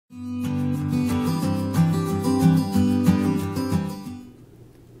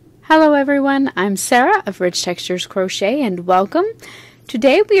Hello everyone, I'm Sarah of Rich Textures Crochet and welcome.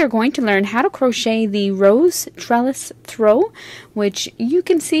 Today we are going to learn how to crochet the Rose Trellis Throw, which you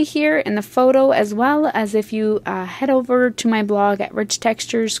can see here in the photo, as well as if you head over to my blog at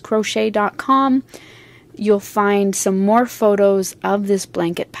richtexturescrochet.com, you'll find some more photos of this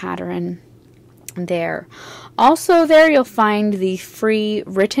blanket pattern there. Also there you'll find the free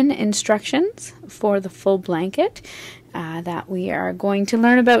written instructions for the full blanket that we are going to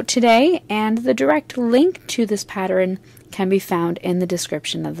learn about today, and the direct link to this pattern can be found in the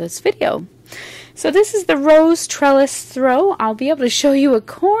description of this video. So this is the Rose Trellis Throw. I'll be able to show you a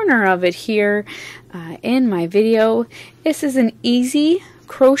corner of it here in my video. This is an easy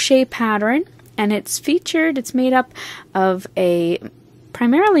crochet pattern, and it's made up of a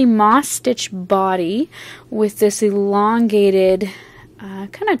primarily moss stitch body with this elongated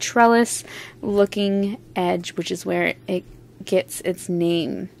kind of trellis looking edge, which is where it gets its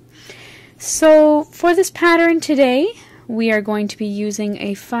name. So for this pattern today we are going to be using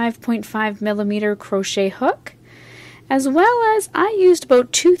a 5.5mm crochet hook, as well as I used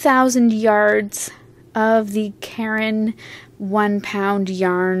about 2,000 yards of the Caron 1 Pound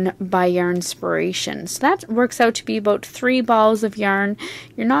yarn by Yarnspirations. So that works out to be about 3 balls of yarn.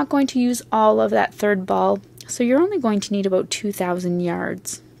 You're not going to use all of that third ball, so you're only going to need about 2,000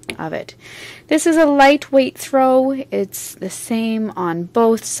 yards of it. This is a lightweight throw. It's the same on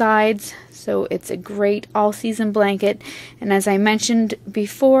both sides, so it's a great all-season blanket. And as I mentioned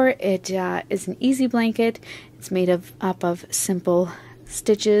before, it is an easy blanket. It's made up of simple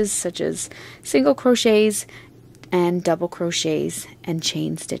stitches such as single crochets and double crochets and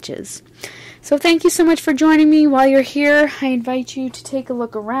chain stitches. So thank you so much for joining me. While you're here, I invite you to take a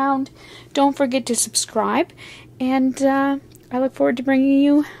look around. Don't forget to subscribe, and I look forward to bringing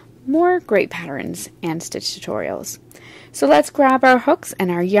you more great patterns and stitch tutorials. So let's grab our hooks and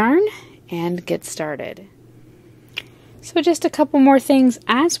our yarn and get started. So just a couple more things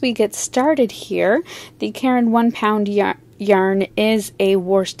as we get started here. The Caron 1 Pound yarn is a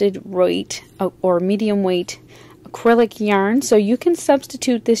worsted weight or medium weight acrylic yarn, so you can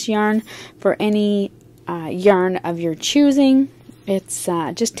substitute this yarn for any yarn of your choosing. It's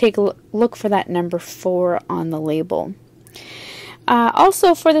just take a look for that number 4 on the label.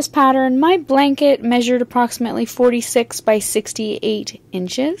 Also for this pattern, my blanket measured approximately 46 by 68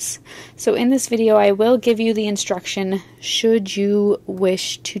 inches. So in this video I will give you the instruction should you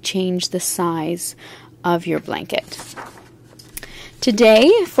wish to change the size of your blanket. Today,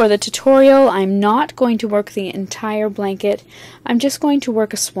 for the tutorial, I'm not going to work the entire blanket. I'm just going to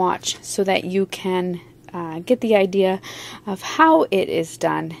work a swatch so that you can get the idea of how it is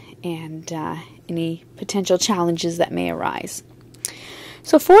done and any potential challenges that may arise.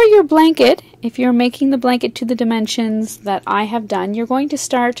 So for your blanket, if you're making the blanket to the dimensions that I have done, you're going to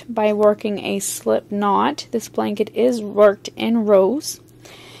start by working a slip knot. This blanket is worked in rows,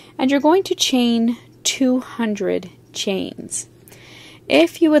 and you're going to chain 200 chains.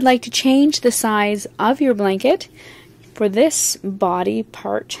 If you would like to change the size of your blanket, for this body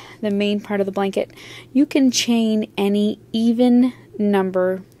part, the main part of the blanket, you can chain any even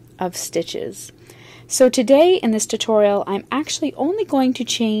number of stitches. So today in this tutorial, I'm actually only going to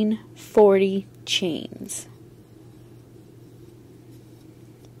chain 40 chains.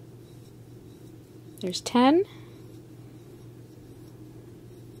 There's 10.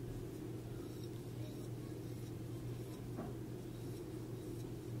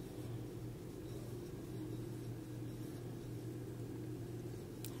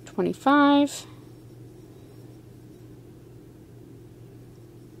 25,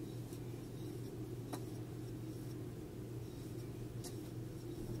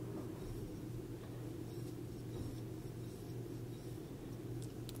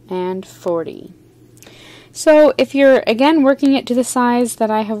 40. So if you're again working it to the size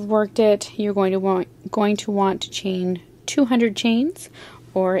that I have worked it, you're going to want to chain 200 chains,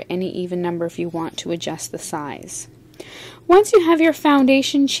 or any even number if you want to adjust the size. Once you have your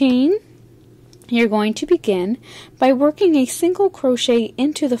foundation chain, you're going to begin by working a single crochet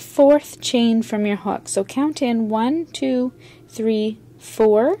into the 4th chain from your hook. So count in 1, 2, 3,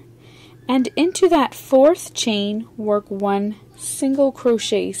 4, and into that 4th chain work 1 single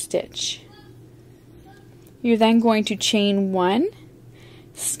crochet stitch. You're then going to chain 1,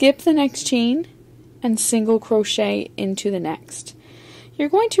 skip the next chain, and single crochet into the next. You're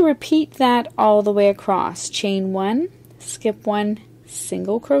going to repeat that all the way across. Chain 1, skip 1,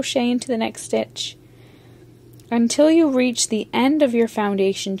 single crochet into the next stitch, until you reach the end of your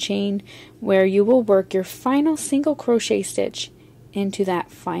foundation chain, where you will work your final single crochet stitch into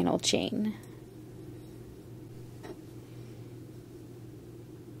that final chain.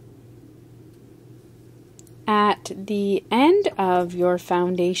 At the end of your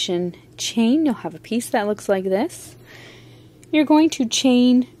foundation chain, you'll have a piece that looks like this. You're going to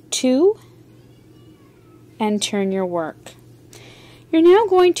chain 2 and turn your work. You're now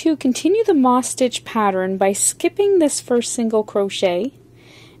going to continue the moss stitch pattern by skipping this first single crochet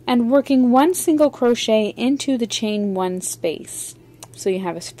and working 1 single crochet into the chain 1 space. So you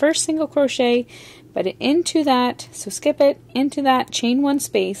have a first single crochet, but into that, so skip it, into that chain 1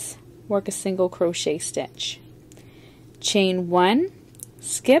 space, work a single crochet stitch. Chain 1,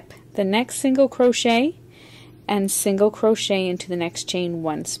 skip the next single crochet, and single crochet into the next chain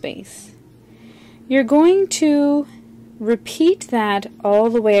 1 space. You're going to repeat that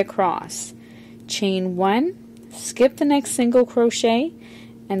all the way across. Chain 1, skip the next single crochet,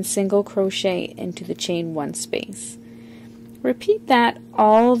 and single crochet into the chain 1 space. Repeat that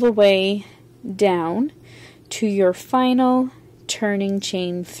all the way down to your final turning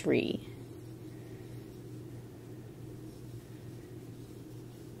chain 3.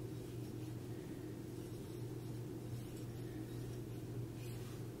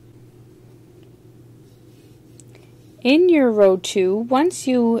 In your row 2, once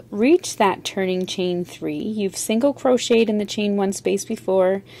you reach that turning chain 3, you've single crocheted in the chain 1 space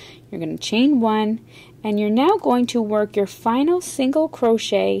before, you're going to chain 1, and you're now going to work your final single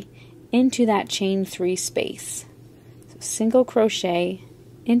crochet into that chain 3 space. So single crochet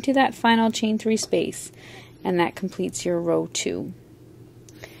into that final chain 3 space, and that completes your row 2.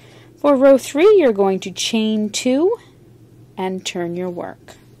 For row 3, you're going to chain 2 and turn your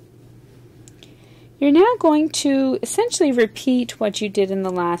work. You're now going to essentially repeat what you did in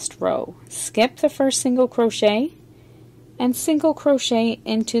the last row. Skip the first single crochet and single crochet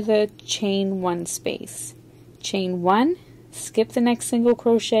into the chain 1 space. Chain 1, skip the next single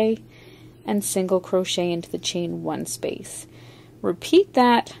crochet, and single crochet into the chain 1 space. Repeat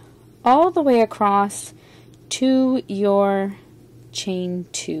that all the way across to your chain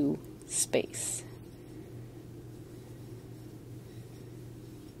 2 space.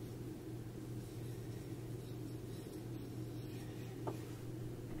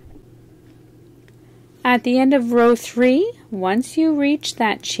 At the end of row 3, once you reach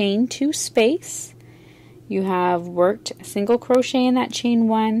that chain 2 space, you have worked a single crochet in that chain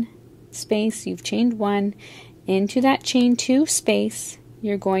 1 space, you've chained 1 into that chain 2 space,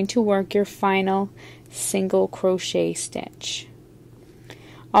 you're going to work your final single crochet stitch.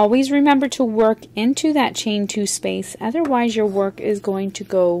 Always remember to work into that chain 2 space, otherwise your work is going to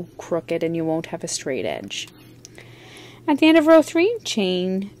go crooked and you won't have a straight edge. At the end of row 3,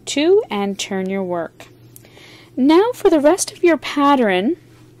 chain 2 and turn your work. Now for the rest of your pattern,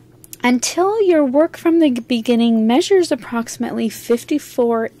 until your work from the beginning measures approximately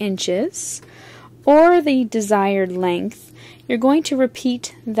 54 inches or the desired length, you're going to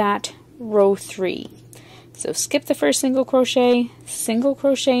repeat that row 3. So skip the first single crochet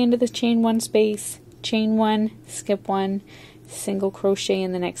into the chain 1 space, chain 1, skip 1, single crochet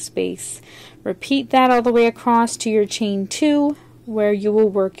in the next space. Repeat that all the way across to your chain 2, where you will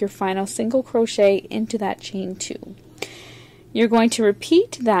work your final single crochet into that chain 2. You're going to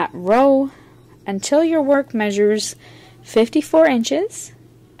repeat that row until your work measures 54 inches,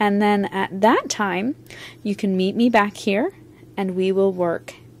 and then at that time you can meet me back here and we will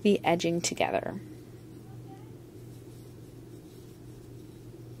work the edging together.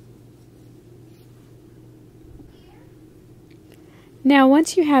 Now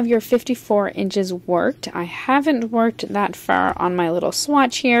once you have your 54 inches worked, I haven't worked that far on my little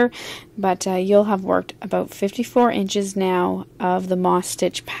swatch here, but you'll have worked about 54 inches now of the moss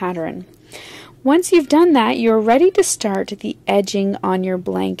stitch pattern. Once you've done that, you're ready to start the edging on your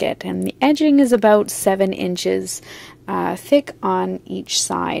blanket, and the edging is about 7 inches thick on each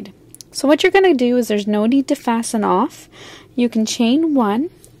side. So what you're going to do is there's no need to fasten off. You can chain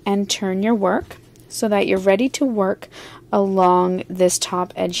 1 and turn your work so that you're ready to work along this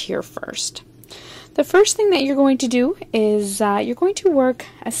top edge here first. The first thing that you're going to do is you're going to work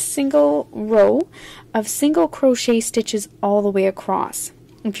a single row of single crochet stitches all the way across.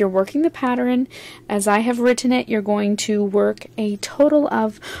 If you're working the pattern as I have written it, you're going to work a total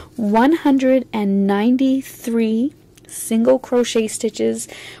of 193 single crochet stitches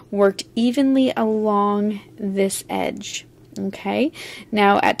worked evenly along this edge. Okay,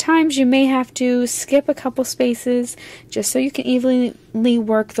 now at times you may have to skip a couple spaces just so you can evenly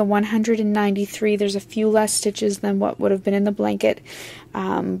work the 193. There's a few less stitches than what would have been in the blanket,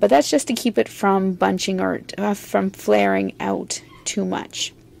 but that's just to keep it from bunching or from flaring out too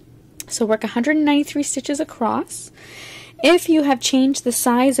much. So work 193 stitches across. If you have changed the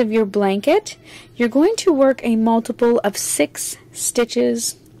size of your blanket, you're going to work a multiple of 6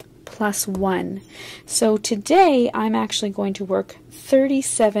 stitches plus 1. So today I'm actually going to work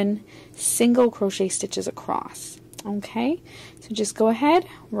 37 single crochet stitches across. Okay, so just go ahead,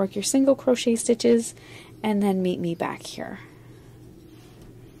 work your single crochet stitches, and then meet me back here.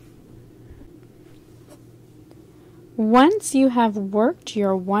 Once you have worked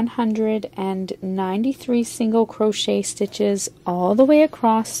your 193 single crochet stitches all the way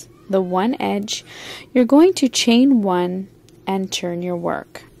across the one edge, you're going to chain 1 and turn your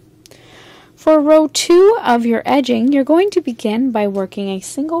work. For row 2 of your edging, you're going to begin by working a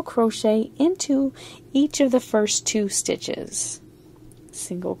single crochet into each of the first 2 stitches.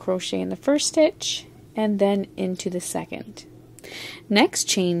 Single crochet in the first stitch and then into the second. Next,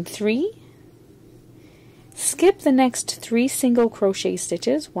 chain 3. Skip the next 3 single crochet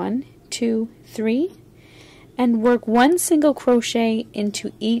stitches, 1, 2, 3, and work 1 single crochet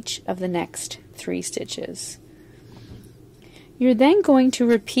into each of the next 3 stitches. You're then going to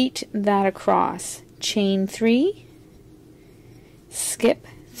repeat that across. Chain 3, skip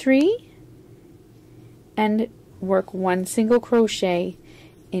 3, and work 1 single crochet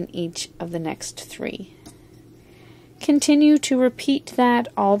in each of the next 3. Continue to repeat that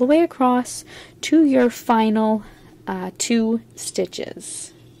all the way across to your final 2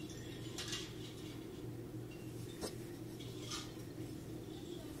 stitches.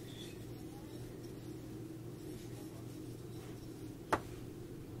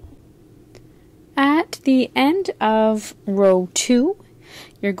 At the end of row 2,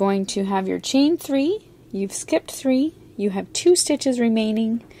 you're going to have your chain 3, you've skipped 3, you have 2 stitches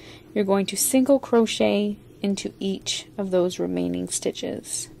remaining, you're going to single crochet into each of those remaining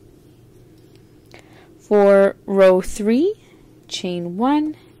stitches. For row 3, chain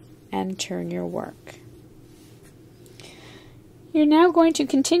 1 and turn your work. You're now going to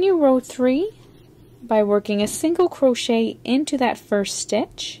continue row 3 by working a single crochet into that first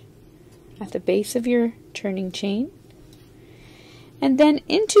stitch at the base of your turning chain, and then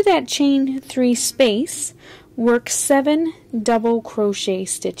into that chain 3 space work 7 double crochet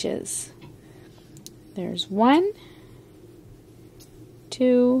stitches. There's 1,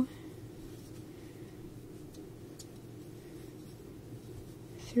 2,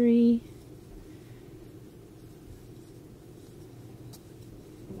 3,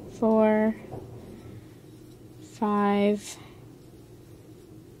 4, 5,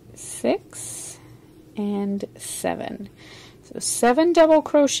 6, and 7. So 7 double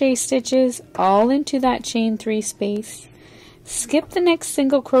crochet stitches all into that chain 3 space. Skip the next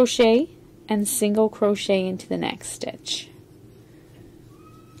single crochet and single crochet into the next stitch.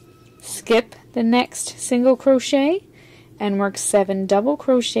 Skip the next single crochet and work 7 double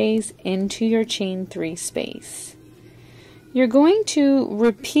crochets into your chain 3 space. You're going to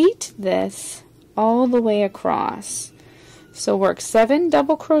repeat this all the way across. So work 7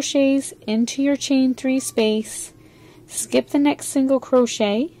 double crochets into your chain 3 space, skip the next single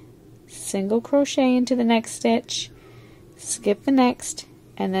crochet into the next stitch, skip the next,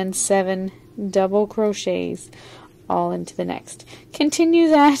 and then 7 double crochets all into the next. Continue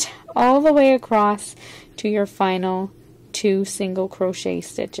that all the way across to your final 2 single crochet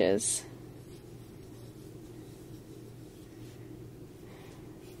stitches.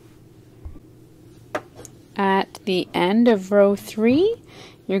 At the end of row 3,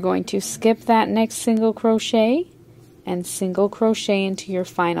 you're going to skip that next single crochet and single crochet into your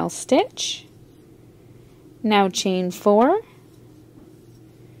final stitch. Now chain 4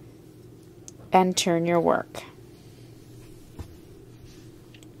 and turn your work.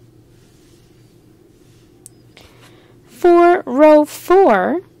 For row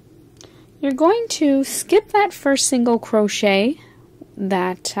 4, you're going to skip that first single crochet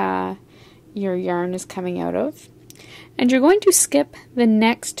that your yarn is coming out of, and you're going to skip the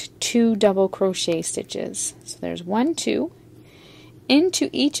next 2 double crochet stitches. So there's 1, 2. Into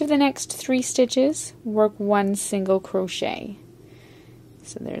each of the next 3 stitches, work 1 single crochet.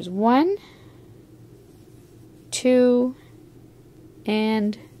 So there's 1, 2,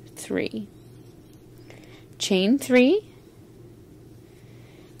 and 3. Chain 3.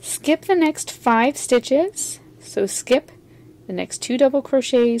 Skip the next 5 stitches. So skip the next 2 double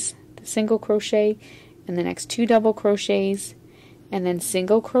crochets, the single crochet, and the next 2 double crochets, and then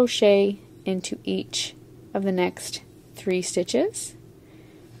single crochet into each of the next 3 stitches.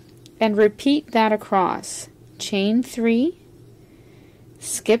 And repeat that across. Chain 3,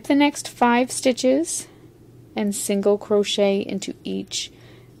 skip the next 5 stitches, and single crochet into each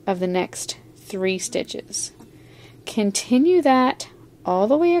of the next 3 stitches. Continue that all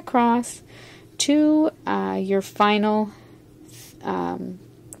the way across to your final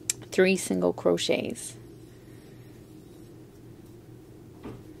 3 single crochets.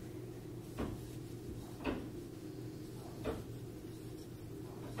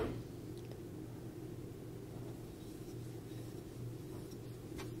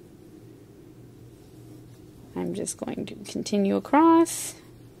 I'm just going to continue across.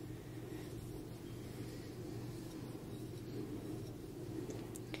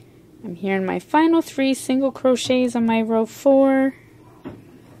 I'm here in my final 3 single crochets on my row 4.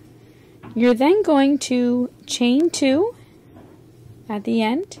 You're then going to chain 2 at the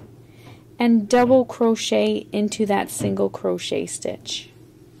end and double crochet into that single crochet stitch.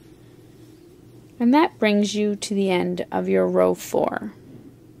 And that brings you to the end of your row 4.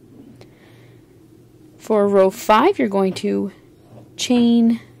 For row 5, you're going to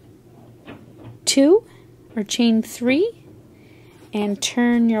chain 2 or chain 3 and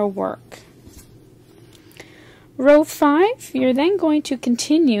turn your work. Row 5, you're then going to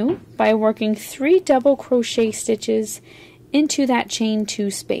continue by working 3 double crochet stitches into that chain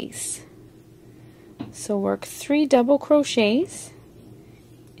 2 space. So work 3 double crochets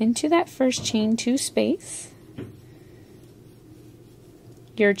into that first chain 2 space.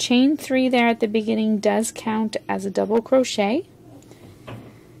 Your chain 3 there at the beginning does count as a double crochet.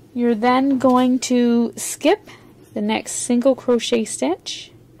 You're then going to skip the next single crochet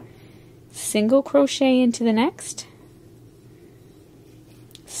stitch, single crochet into the next,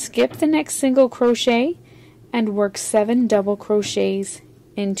 skip the next single crochet, and work 7 double crochets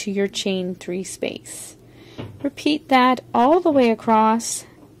into your chain 3 space. Repeat that all the way across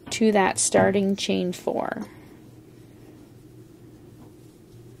to that starting chain 4.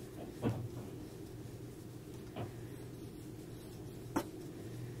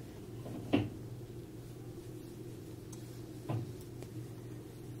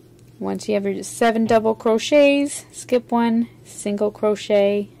 Once you have your 7 double crochets, skip 1, single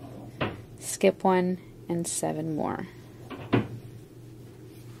crochet, skip 1, and 7 more.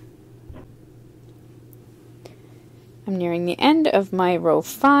 I'm nearing the end of my row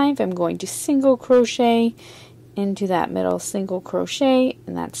 5. I'm going to single crochet into that middle single crochet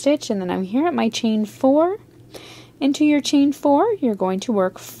in that stitch, and then I'm here at my chain 4. Into your chain 4, you're going to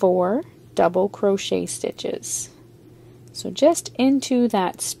work 4 double crochet stitches. So just into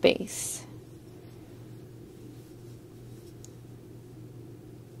that space.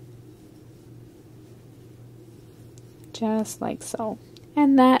 Just like so.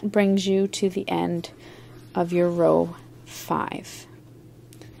 And that brings you to the end of your row 5.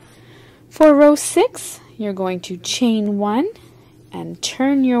 For row 6, you're going to chain 1 and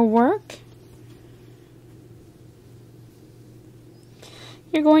turn your work.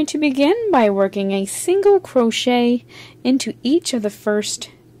 You're going to begin by working a single crochet into each of the first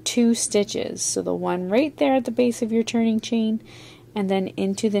 2 stitches. So the one right there at the base of your turning chain, and then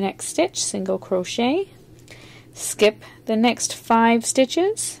into the next stitch, single crochet. Skip the next 5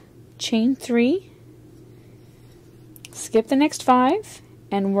 stitches, chain 3, skip the next 5,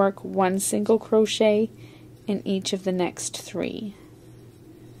 and work 1 single crochet in each of the next 3.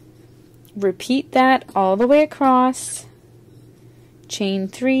 Repeat that all the way across. Chain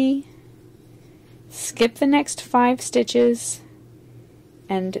 3, skip the next 5 stitches,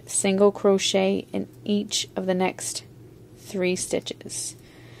 and single crochet in each of the next 3 stitches.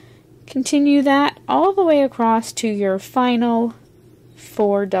 Continue that all the way across to your final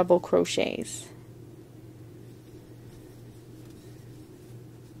 4 double crochets.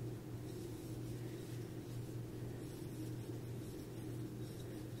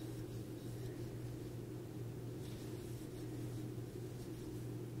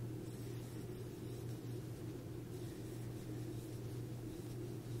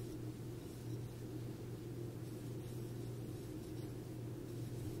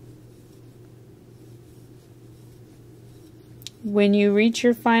 When you reach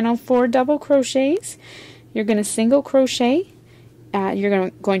your final 4 double crochets, you're going to single crochet, you're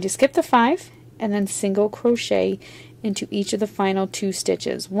going to skip the 5 and then single crochet into each of the final 2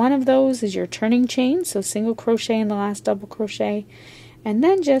 stitches. One of those is your turning chain, so single crochet in the last double crochet, and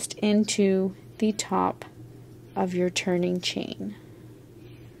then just into the top of your turning chain.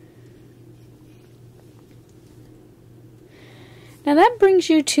 Now that brings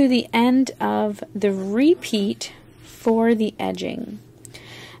you to the end of the repeat for the edging.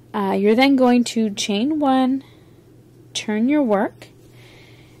 You're then going to chain 1, turn your work,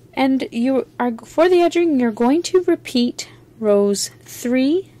 and for the edging you're going to repeat rows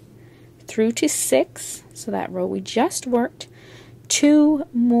 3 through to 6, so that row we just worked, 2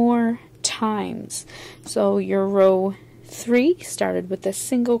 more times. So your row 3 started with a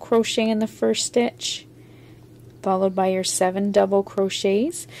single crochet in the first stitch, followed by your 7 double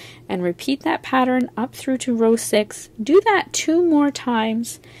crochets, and repeat that pattern up through to row 6. Do that 2 more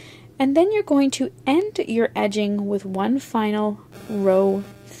times, and then you're going to end your edging with one final row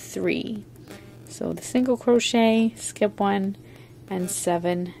 3. So the single crochet, skip 1, and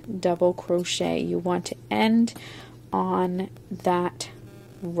 7 double crochet. You want to end on that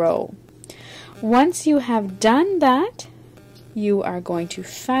row. Once you have done that, you are going to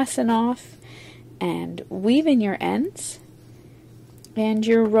fasten off and weave in your ends, and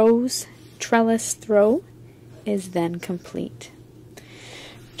your Rose Trellis Throw is then complete.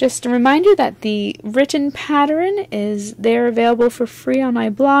 Just a reminder that the written pattern is there available for free on my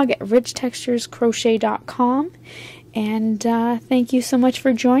blog at richtexturescrochet.com. And thank you so much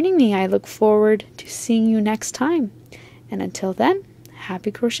for joining me. I look forward to seeing you next time. And until then,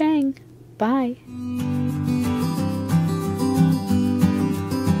 happy crocheting. Bye.